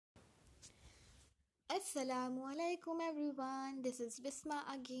Assalamu alaikum everyone. This is Bisma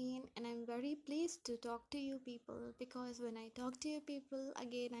again, and I'm very pleased to talk to you people because when I talk to you people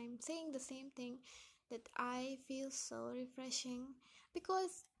again, I'm saying the same thing that I feel so refreshing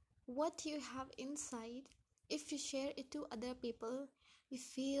because what you have inside, if you share it to other people, you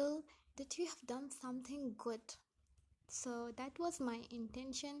feel that you have done something good. So that was my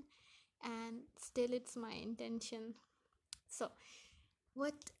intention, and still it's my intention. So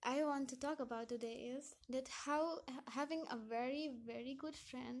what I want to talk about today is that how having a very good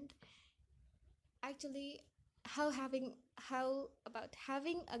friend actually how about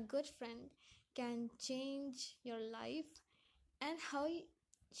having a good friend can change your life and how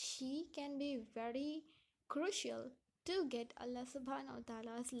she can be very crucial to get Allah subhanahu wa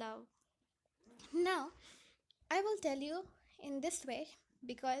ta'ala's love. Now, I will tell you in this way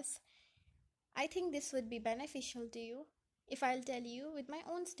because I think this would be beneficial to you if I'll tell you with my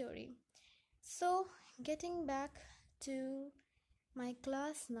own story. So, getting back to my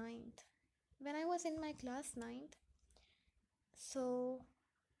class ninth, when I was in my class ninth, so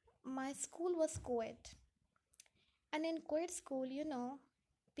my school was co-ed, and in co-ed school,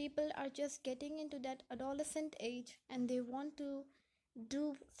 people are just getting into that adolescent age and they want to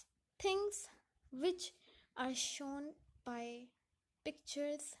do things which are shown by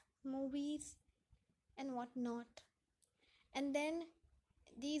pictures, movies, and whatnot. And then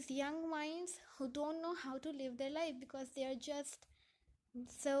these young minds who don't know how to live their life because they are just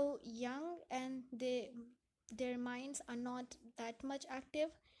so young and their minds are not that much active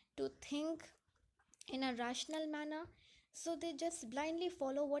to think in a rational manner, so they just blindly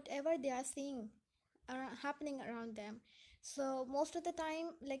follow whatever they are seeing happening around them. So most of the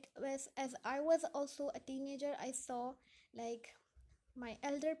time, like as I was also a teenager, I saw like my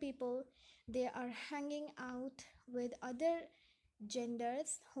elder people, they are hanging out with other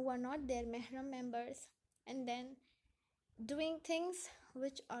genders who are not their mehram members, and then doing things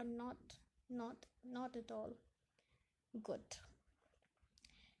which are not at all good.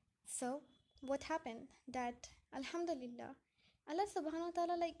 So what happened that alhamdulillah, Allah subhanahu wa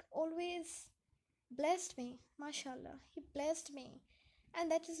ta'ala like always blessed me, mashallah, he blessed me.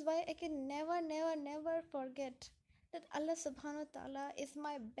 And that is why I can never forget that Allah subhanahu wa ta'ala is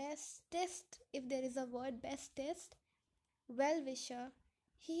my bestest, if there is a word, bestest well wisher.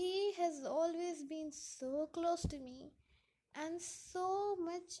 He has always been so close to me, and so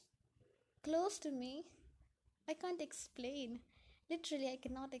much close to me, I can't explain. Literally, I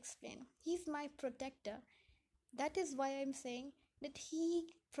cannot explain. He's my protector. That is why I'm saying that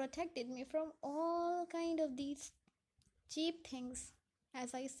he protected me from all kind of these cheap things,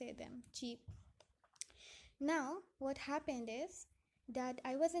 as I say them, cheap. Now, what happened is that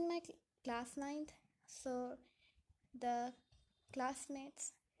I was in my class ninth, so the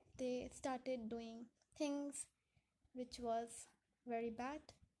classmates, they started doing things which was very bad.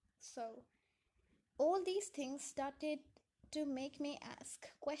 So all these things started to make me ask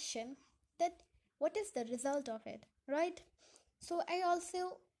question that what is the result of it, right? So I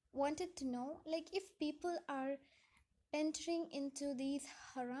also wanted to know, like, if people are entering into these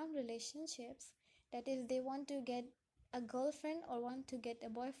haram relationships, that is they want to get a girlfriend or want to get a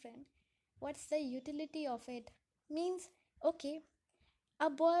boyfriend, what's the utility of it? Means, okay, a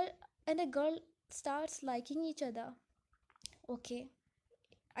boy and a girl starts liking each other, okay,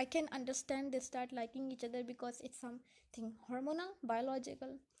 I can understand they start liking each other because it's something hormonal,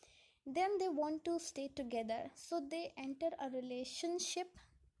 biological. Then they want to stay together, so they enter a relationship.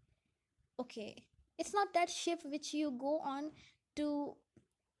 Okay, it's not that ship which you go on to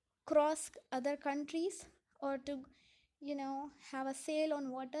cross other countries or to, have a sail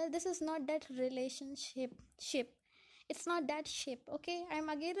on water. This is not that relationship ship. It's not that ship. Okay, I'm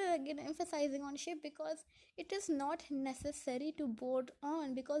again emphasizing on ship because it is not necessary to board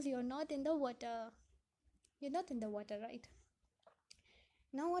on because you're not in the water. You're not in the water, right?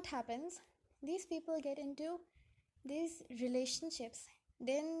 Now what happens, these people get into these relationships,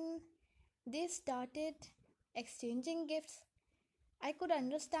 then they started exchanging gifts. I could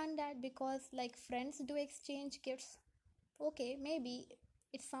understand that because like friends do exchange gifts. Okay, maybe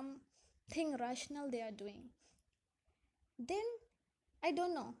it's something rational they are doing. Then I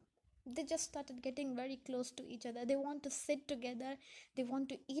don't know, they just started getting very close to each other. They want to sit together, they want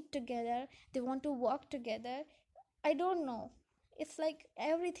to eat together, they want to walk together. I don't know, it's like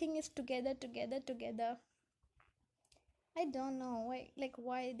everything is together. I don't know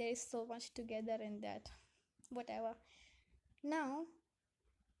why there is so much together in that, whatever. Now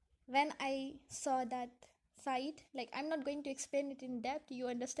when I saw that site, like I'm not going to explain it in depth, you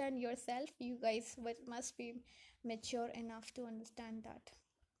understand yourself, you guys must be mature enough to understand that.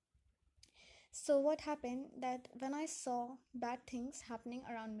 So what happened that when I saw bad things happening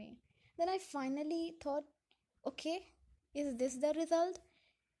around me, then I finally thought, okay, is this the result?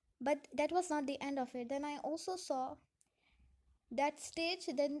 But that was not the end of it. Then I also saw that stage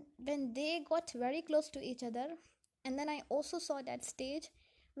then when they got very close to each other, and then I also saw that stage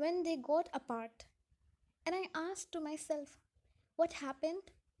when they got apart. And I asked to myself, what happened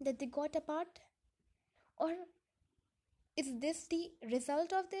that they got apart? Or is this the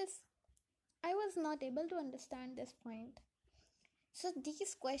result of this? I was not able to understand this point. So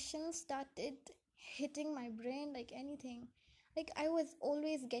these questions started hitting my brain like anything. Like I was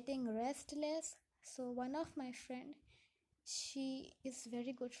always getting restless. So one of my friend, she is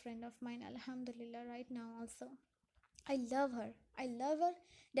very good friend of mine, alhamdulillah, right now also. I love her. I love her.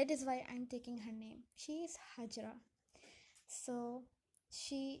 That is why I'm taking her name. She is Hajra. So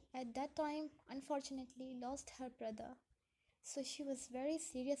she at that time unfortunately lost her brother. So she was very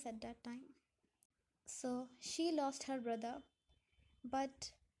serious at that time. So she lost her brother,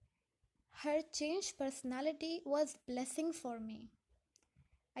 but her changed personality was blessing for me.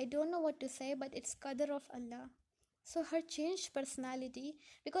 I don't know what to say, but it's qadr of Allah. So her changed personality,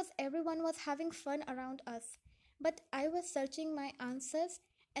 because everyone was having fun around us, but I was searching my answers,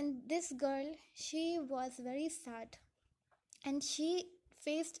 and this girl, she was very sad, and she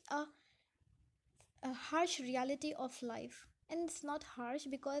faced a harsh reality of life. And it's not harsh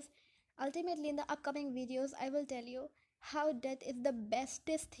because ultimately in the upcoming videos I will tell you how death is the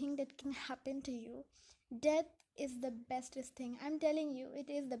bestest thing that can happen to you. Death is the bestest thing. I'm telling you, it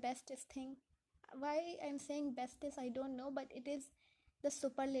is the bestest thing. Why I'm saying bestest, I don't know, but it is the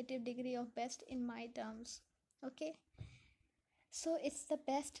superlative degree of best in my terms. Okay? So it's the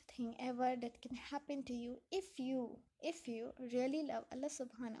best thing ever that can happen to you if you really love Allah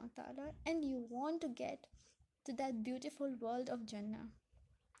subhanahu wa ta'ala and you want to get to that beautiful world of Jannah.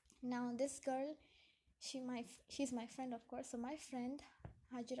 Now this girl, she's my friend, of course. So my friend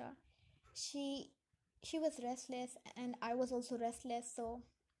Hajra, she she was restless and I was also restless. So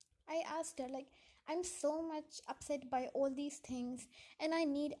I asked her, like, I'm so much upset by all these things and I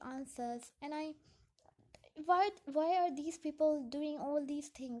need answers. And I why are these people doing all these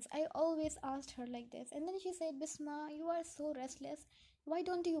things? I always asked her like this. And then she said, Bisma, you are so restless, why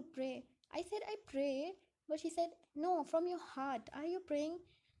don't you pray? I said, I pray. But she said, no, from your heart, are you praying?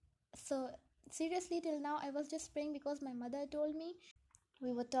 So seriously, till now I was just praying because my mother told me.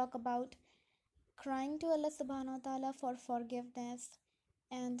 We would talk about crying to Allah subhanahu wa ta'ala for forgiveness,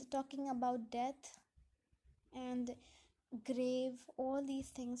 and talking about death and grave, all these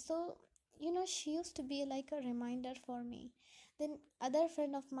things. So she used to be like a reminder for me. Then other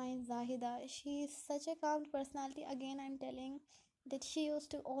friend of mine, Zahida, she is such a calm personality. Again, I'm telling that she used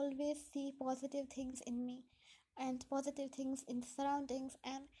to always see positive things in me and positive things in the surroundings,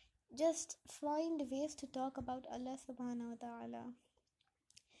 and just find ways to talk about Allah subhanahu wa ta'ala.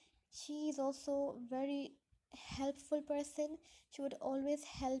 She is also very helpful person. She would always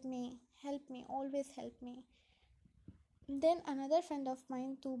help me, always help me. Then another friend of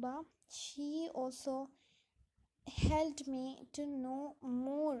mine, Tuba, she also helped me to know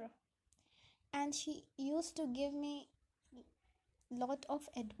more, and she used to give me lot of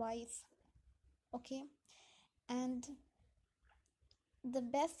advice. Okay, and the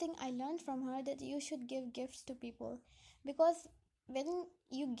best thing I learned from her, that you should give gifts to people, because when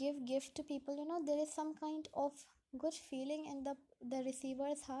you give gift to people, there is some kind of good feeling in the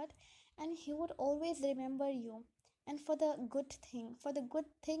receiver's heart, and he would always remember you, and for the good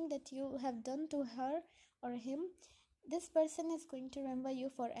thing that you have done to her or him, this person is going to remember you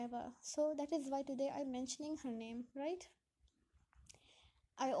forever. So that is why today I'm mentioning her name, right?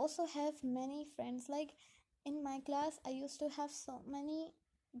 I also have many friends. Like in my class, I used to have so many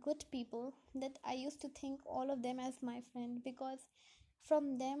good people that I used to think all of them as my friend, because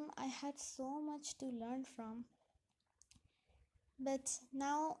from them I had so much to learn from. But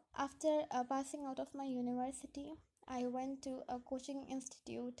now, after passing out of my university, I went to a coaching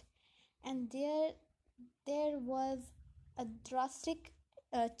institute, and there was a drastic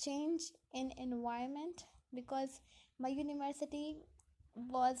change in environment, because my university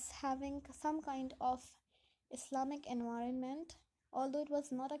was having some kind of Islamic environment. Although it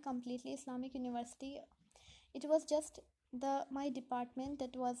was not a completely Islamic university, it was just the my department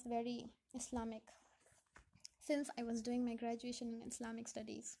that was very Islamic, since I was doing my graduation in Islamic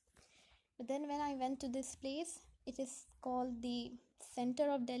studies. But then when I went to this place, it is called the center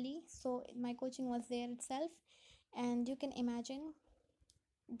of Delhi. So my coaching was there itself, and you can imagine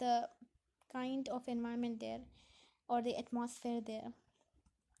the kind of environment there, or the atmosphere there.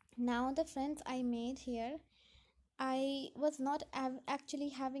 Now the friends I made here, I was not actually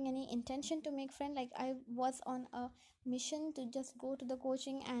having any intention to make friend. Like I was on a mission to just go to the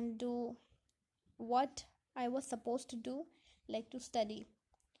coaching and do what I was supposed to do, like to study.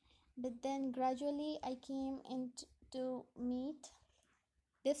 But then gradually I came in to meet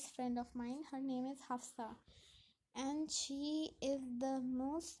this friend of mine. Her name is Hafsa, and she is the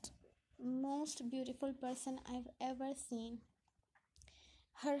most beautiful person I've ever seen.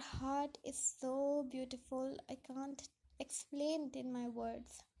 Her heart is so beautiful, I can't explain it in my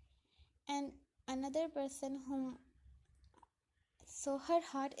words. And another person whom, so her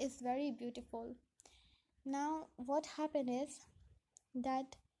heart is very beautiful. Now what happened is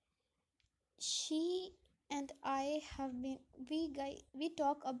that she and I have been, we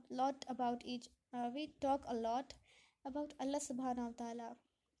talk a lot about we talk a lot about Allah subhanahu wa ta'ala,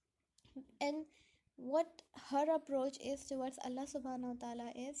 and what her approach is towards Allah subhanahu wa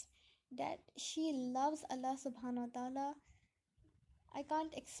ta'ala is that she loves Allah subhanahu wa ta'ala. I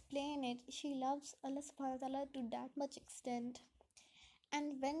can't explain it. She loves Allah subhanahu wa ta'ala to that much extent.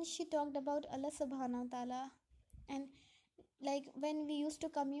 And when she talked about Allah subhanahu wa ta'ala, and like when we used to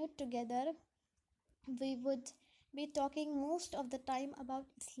commute together, we would be talking most of the time about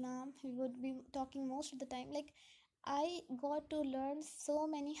Islam. We would be talking most of the time. Like I got to learn so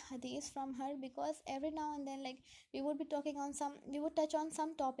many hadiths from her, because every now and then, like we would be talking on some, we would touch on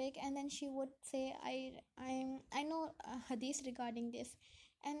some topic, and then she would say, I know hadith regarding this,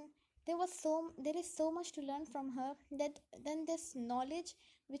 and there is so much to learn from her, that then this knowledge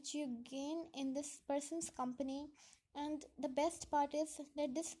which you gain in this person's company. And the best part is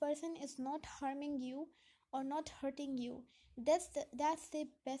that this person is not harming you or not hurting you. That's the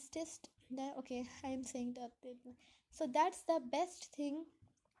bestest, that okay, I'm saying that. So that's the best thing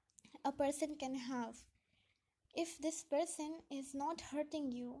a person can have. If this person is not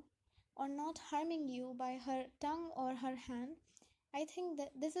hurting you or not harming you by her tongue or her hand, I think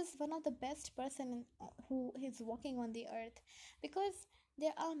that this is one of the best person who is walking on the earth. Because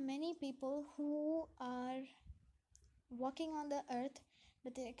there are many people who are walking on the earth,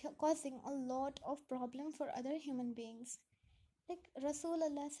 but they're causing a lot of problem for other human beings. Like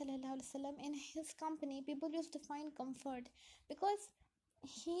Rasulullah sallallahu alaihi wasallam, in his company people used to find comfort, because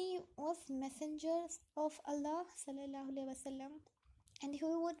he was messenger of Allah sallallahu alaihi wasallam, and he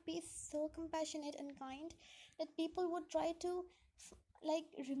would be so compassionate and kind that people would try to like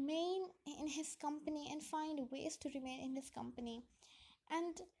remain in his company and find ways to remain in his company.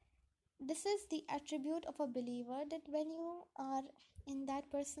 And this is the attribute of a believer, that when you are in that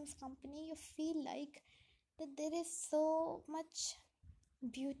person's company, you feel like that there is so much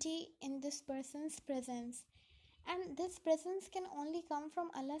beauty in this person's presence, and this presence can only come from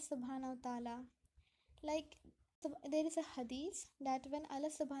Allah subhanahu wa ta'ala. Like there is a hadith that when Allah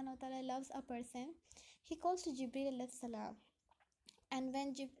subhanahu wa ta'ala loves a person, he calls to Jibril alayhi salam, and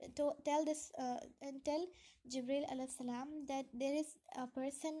when tell this and tell Jibril alayhi salam that there is a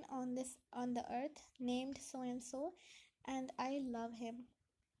person on the earth named so and so, and I love him.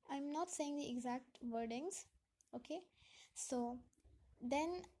 I'm not saying the exact wordings, okay? So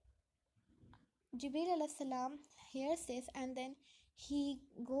then Jibril alayhi salam hears this, and then he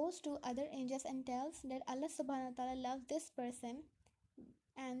goes to other angels and tells that Allah subhanahu wa ta'ala loves this person,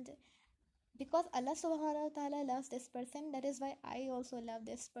 and because Allah subhanahu wa ta'ala loves this person, that is why I also love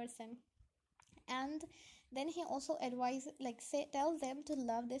this person. And then he also advises, like tells them to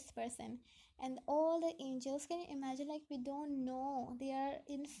love this person. And all the angels, can you imagine, like we don't know, they are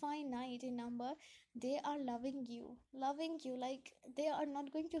infinite in number, they are loving you, like they are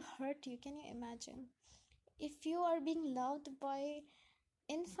not going to hurt you. Can you imagine, if you are being loved by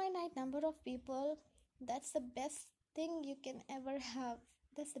infinite number of people, that's the best thing you can ever have.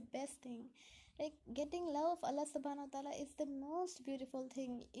 That's the best thing. Like getting love of Allah subhanahu wa ta'ala is the most beautiful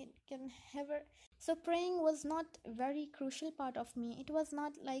thing it can ever. So praying was not very crucial part of me. It was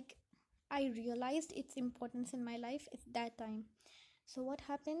not like I realized its importance in my life at that time. So what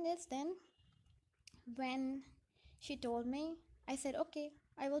happened is, then when she told me, I said okay,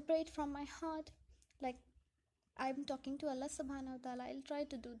 I will pray it from my heart, like I'm talking to Allah subhanahu wa ta'ala, I'll try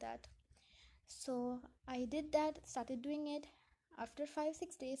to do that. So I did that, started doing it. After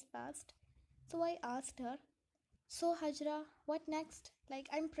 5-6 days passed, so I asked her, so Hajra, what next? Like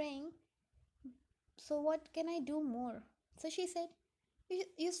I'm praying, so what can I do more? So she said,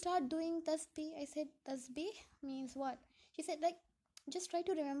 you start doing tasbih. I said, tasbih means what? She said, like just try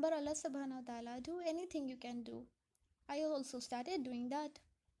to remember Allah subhanahu wa ta'ala, do anything you can do. I also started doing that.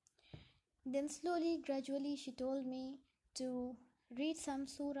 Then slowly, gradually, she told me to read some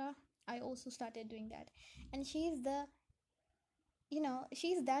surah. I also started doing that. And she is the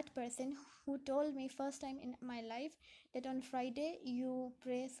she's that person who told me first time in my life that on Friday you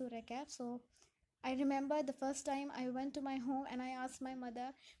pray Surah Kaf. So I remember the first time I went to my home and I asked my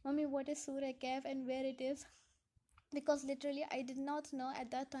mother, Mommy, what is Surah Kaf and where it is? Because literally I did not know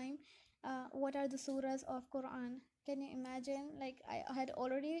at that time what are the surahs of Quran. Can you imagine, like I had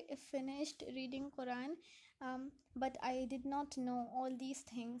already finished reading Quran, but I did not know all these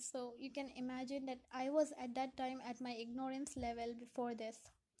things. So you can imagine that I was at that time at my ignorance level before this.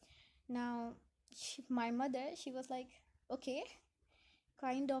 Now my mother, she was like, okay,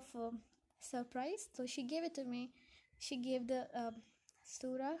 kind of surprised, so she gave it to me. She gave the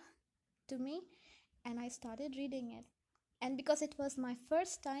surah to me and I started reading it. And because it was my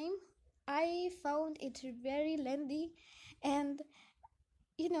first time, I found it very lengthy. And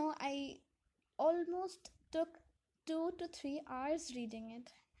I almost took 2 to 3 hours reading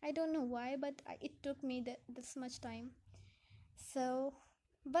it. I don't know why, but it took me this much time. So,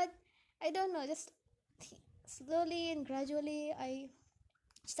 but I don't know, just slowly and gradually I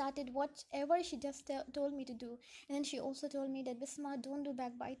started whatever she just told me to do. And then she also told me that, Bisma, don't do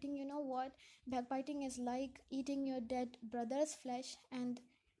backbiting. You know what, backbiting is like eating your dead brother's flesh. And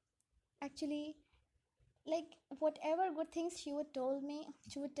actually, like whatever good things she would tell me,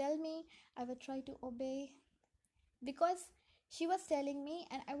 I would try to obey, because she was telling me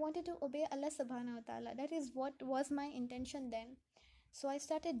and I wanted to obey Allah subhanahu wa ta'ala. That is what was my intention then. So I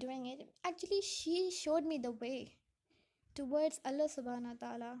started doing it. Actually, she showed me the way towards Allah subhanahu wa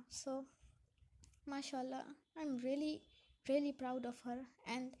ta'ala. So mashallah, I'm really really proud of her,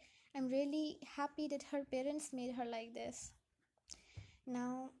 and I'm really happy that her parents made her like this.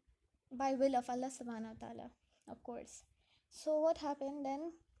 Now, by will of Allah subhanahu wa ta'ala, of course. So what happened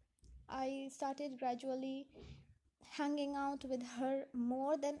then, I started gradually hanging out with her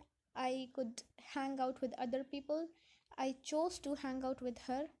more than I could hang out with other people. I chose to hang out with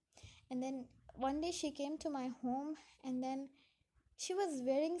her. And then one day she came to my home, and then she was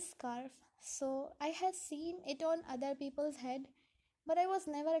wearing scarf. So I had seen it on other people's head, but I was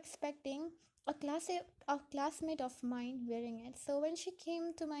never expecting a classmate of mine wearing it. So when she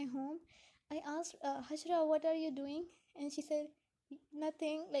came to my home, I asked, Hajra, what are you doing? And she said,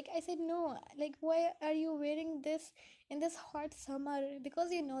 nothing. Like I said, no, like why are you wearing this in this hot summer? Because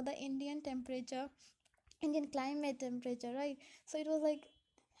the Indian temperature, Indian climate temperature, right? So it was like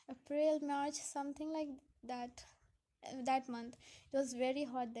April, March, something like that. That month it was very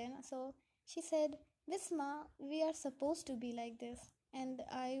hot then. So she said, Visma, we are supposed to be like this. And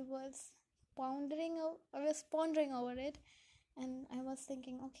I was pondering over it, and I was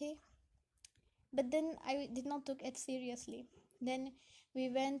thinking, okay. But then I did not took it seriously. Then we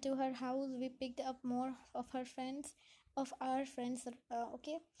went to her house, we picked up more of her friends, of our friends,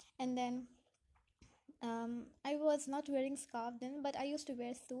 okay. And then I was not wearing scarf then, but I used to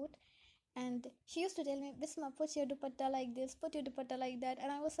wear suit. And she used to tell me, Bisma, put your dupatta like this, put your dupatta like that.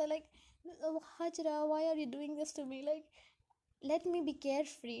 And I was like, oh, Hajra, why are you doing this to me? Like, let me be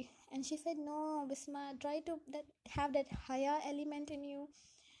carefree. And she said, no, Bisma, try to have that haya element in you.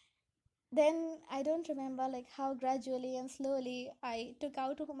 Then I don't remember like how gradually and slowly I took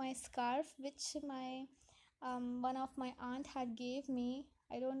out my scarf, which my one of my aunt had gave me.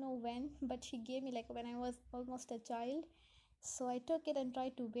 I don't know when, but she gave me like when I was almost a child. So I took it and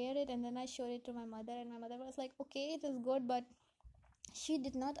tried to wear it, and then I showed it to my mother, and my mother was like, okay, it is good, but she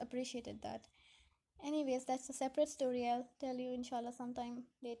did not appreciate that. Anyways, that's a separate story. I'll tell you inshallah sometime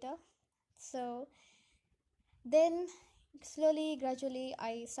later. So then slowly, gradually,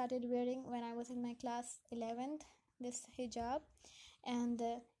 I started wearing, when I was in my class 11th, this hijab. And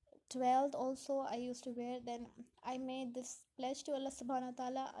 12th also I used to wear. Then I made this pledge to Allah subhanahu wa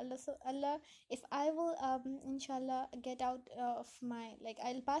ta'ala. Allah, if I will inshallah get out of my, like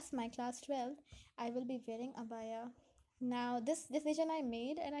I'll pass my class 12th, I will be wearing abaya. Now this decision I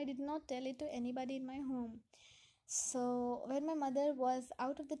made, and I did not tell it to anybody in my home. So when my mother was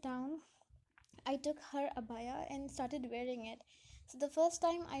out of the town, I took her abaya and started wearing it. So the first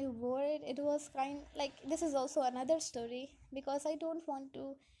time I wore it, it was kind like, this is also another story, because I don't want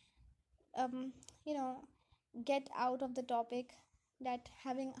to um you know get out of the topic, that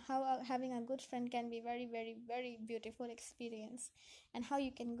having a good friend can be very very very beautiful experience, and how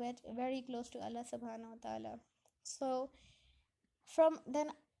you can get very close to Allah subhanahu wa ta'ala. So from then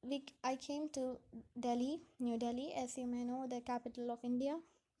I came to Delhi, New Delhi, as you may know, the capital of India.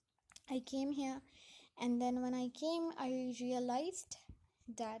 I came here, and then when I came, I realized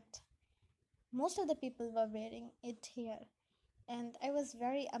that most of the people were wearing it here. And I was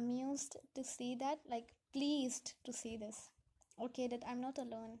very amused to see that, like pleased to see this. Okay, that I'm not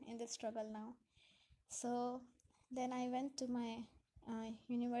alone in this struggle now. So then I went to my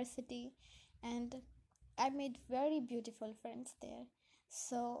university, and I made very beautiful friends there.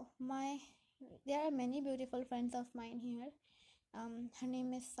 So my there are many beautiful friends of mine here. Her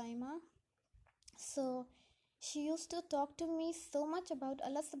name is Saima. So she used to talk to me so much about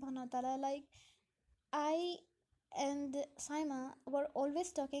Allah subhanahu wa ta'ala. Like I and Saima were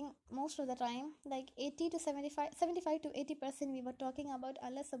always talking most of the time, like 80 to 75, 75 to 80%. We were talking about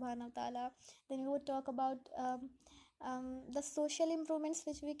Allah subhanahu wa ta'ala. Then we would talk about the social improvements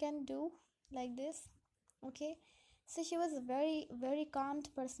which we can do, like this. Okay, so she was a very, very calmed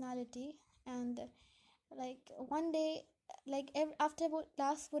personality, and like one day, like after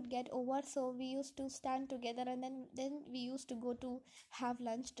class would get over, so we used to stand together, and then we used to go to have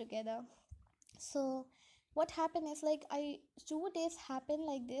lunch together. So what happened is, like, I 2 days happened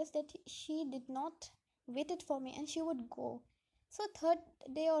like this, that she did not waited for me and she would go. So third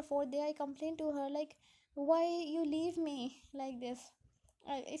day or fourth day, I complained to her, like, why you leave me like this.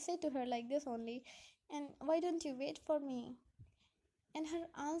 I said to her like this only, and why don't you wait for me? And her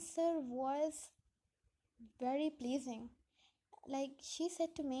answer was very pleasing. Like, she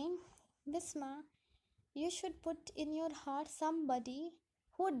said to me, Bisma, you should put in your heart somebody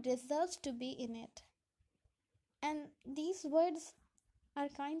who deserves to be in it. And these words are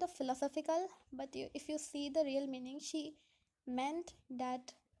kind of philosophical, but if you see the real meaning, she meant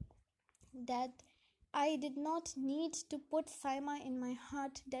that I did not need to put Saima in my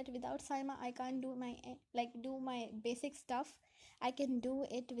heart, that without Saima I can't do my do my basic stuff. I can do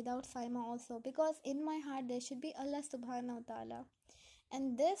it without Saima also, because in my heart there should be Allah subhanahu wa ta'ala.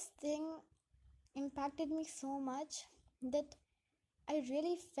 And this thing impacted me so much that I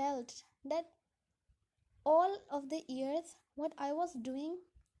really felt that all of the years what I was doing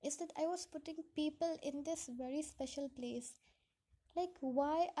is that I was putting people in this very special place. Like,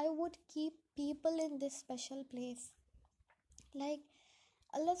 why I would keep people in this special place? Like,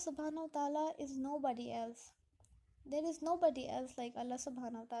 Allah subhanahu wa ta'ala is nobody else. There is nobody else like Allah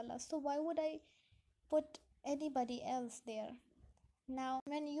subhanahu wa ta'ala. So why would I put anybody else there? Now,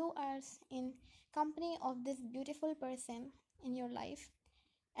 when you are in company of this beautiful person in your life,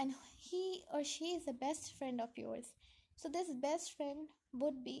 and he or she is the best friend of yours, so this best friend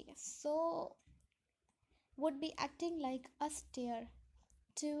would be acting like a stair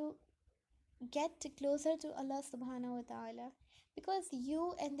to get closer to Allah subhanahu wa ta'ala, because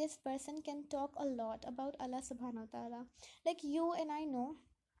you and this person can talk a lot about Allah subhanahu wa ta'ala. Like, you and I know,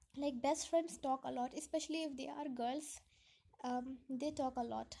 like, best friends talk a lot, especially if they are girls. They talk a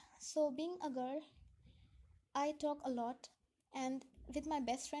lot. So being a girl, I talk a lot, and with my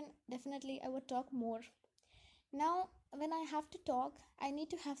best friend, definitely I would talk more. Now, when I have to talk, I need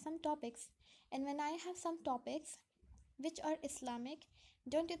to have some topics. And when I have some topics which are Islamic,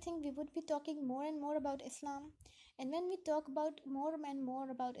 don't you think we would be talking more and more about Islam? And when we talk about more and more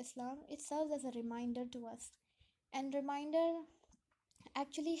about Islam, it serves as a reminder to us. And reminder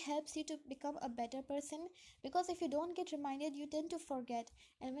actually helps you to become a better person, because if you don't get reminded, you tend to forget.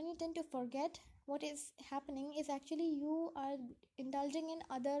 And when you tend to forget, what is happening is actually you are indulging in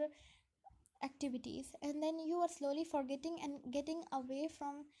other activities, and then you are slowly forgetting and getting away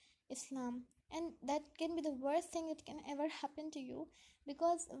from Islam. And that can be the worst thing that can ever happen to you,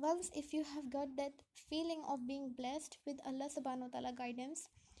 because once if you have got that feeling of being blessed with Allah subhanahu wa ta'ala guidance,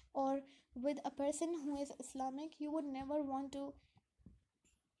 or with a person who is Islamic, you would never want to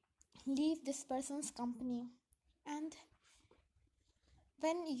leave this person's company. And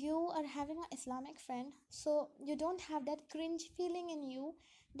when you are having an Islamic friend, so you don't have that cringe feeling in you,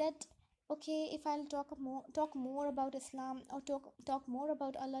 that okay, if I'll talk more about Islam, or talk more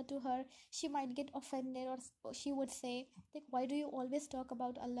about Allah to her, she might get offended, or she would say, like, why do you always talk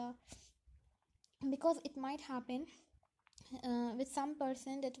about Allah? Because it might happen with some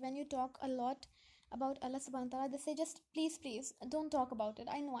person, that when you talk a lot about Allah subhanahu wa ta'ala, they say, just please don't talk about it.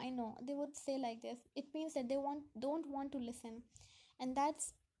 I know they would say like this. It means that they don't want to listen. And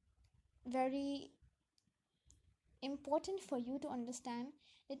that's very important for you to understand,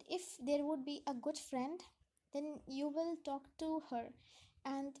 that if there would be a good friend, then you will talk to her.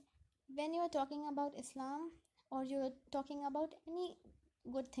 And when you are talking about Islam, or you're talking about any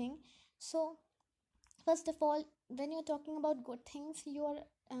good thing, so first of all, when you're talking about good things, you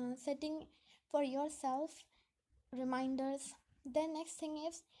are setting for yourself reminders. Then next thing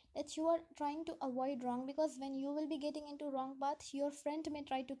is that you are trying to avoid wrong, because when you will be getting into wrong path, your friend may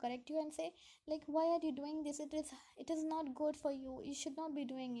try to correct you and say, like, why are you doing this? It is not good for you, you should not be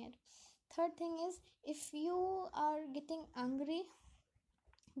doing it. Third thing is, if you are getting angry,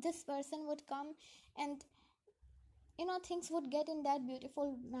 this person would come and things would get in that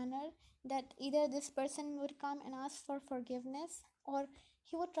beautiful manner that either this person would come and ask for forgiveness, or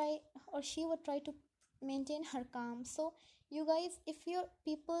he would try or she would try to maintain her calm. So you guys, if your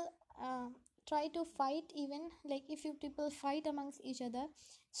people try to fight, even like if you people fight amongst each other,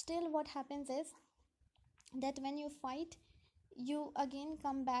 still what happens is that when you fight, you again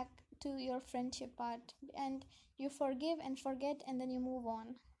come back to your friendship part, and you forgive and forget, and then you move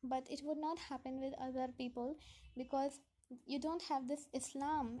on. But it would not happen with other people, because you don't have this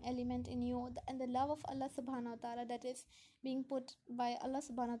Islam element in you, and the love of Allah subhanahu wa ta'ala that is being put by Allah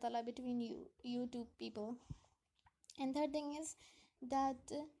subhanahu wa ta'ala between you two people. And third thing is that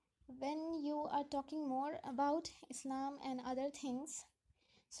when you are talking more about Islam and other things,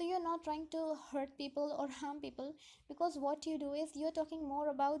 so you're not trying to hurt people or harm people, because what you do is you're talking more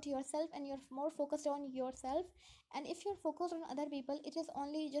about yourself and you're more focused on yourself. And if you're focused on other people, it is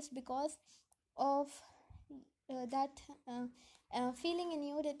only just because of that feeling in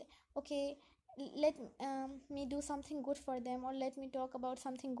you that, okay, let me do something good for them, or let me talk about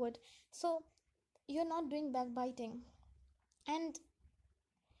something good. So you're not doing backbiting. And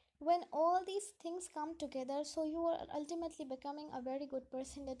when all these things come together, so you are ultimately becoming a very good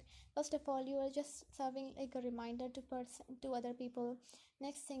person. That first of all, you are just serving like a reminder to other people.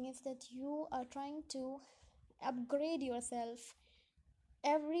 Next thing is that you are trying to upgrade yourself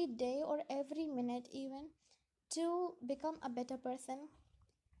every day or every minute even, to become a better person.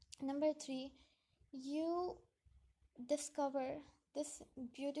 Number 3, you discover this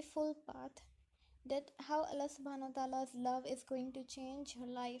beautiful path, that how Allah subhanahu wa ta'ala's love is going to change your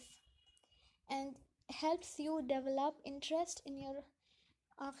life, and helps you develop interest in your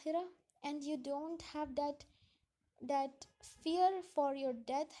akhirah. And you don't have that fear for your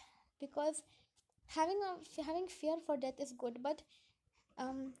death, because having fear for death is good, but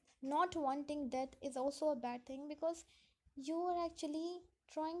not wanting death is also a bad thing, because you are actually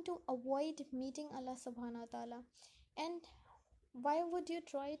trying to avoid meeting Allah subhanahu wa ta'ala. And why would you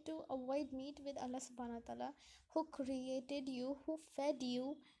try to avoid meet with Allah subhanahu wa ta'ala, who created you, who fed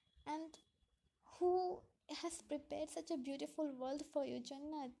you, and who has prepared such a beautiful world for you,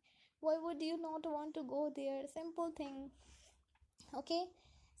 Jannat? Why would you not want to go there? Simple thing. Okay,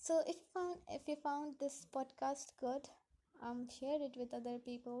 so if you found this podcast good, share it with other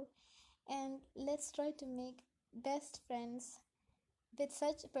people, and let's try to make best friends with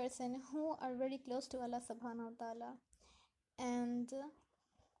such a person who are very close to Allah subhanahu wa ta'ala. And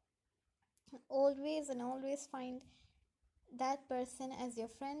always and always find that person as your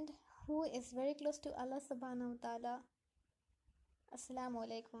friend who is very close to Allah subhanahu wa ta'ala. Assalamu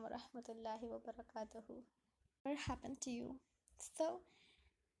alaikum wa rahmatullahi wa barakatuhu. What happened to you? So,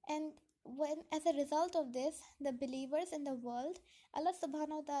 and when as a result of this, the believers in the world, Allah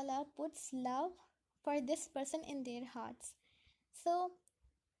subhanahu wa ta'ala puts love for this person in their hearts. So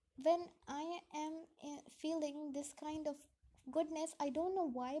when I am feeling this kind of goodness, I don't know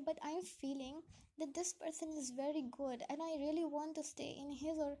why, but I'm feeling that this person is very good and I really want to stay in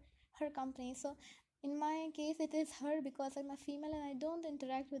his or her company. So in my case, it is her, because I'm a female and I don't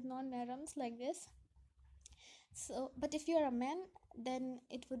interact with non-mahrams like this. So but if you're a man, then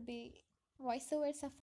it would be vice versa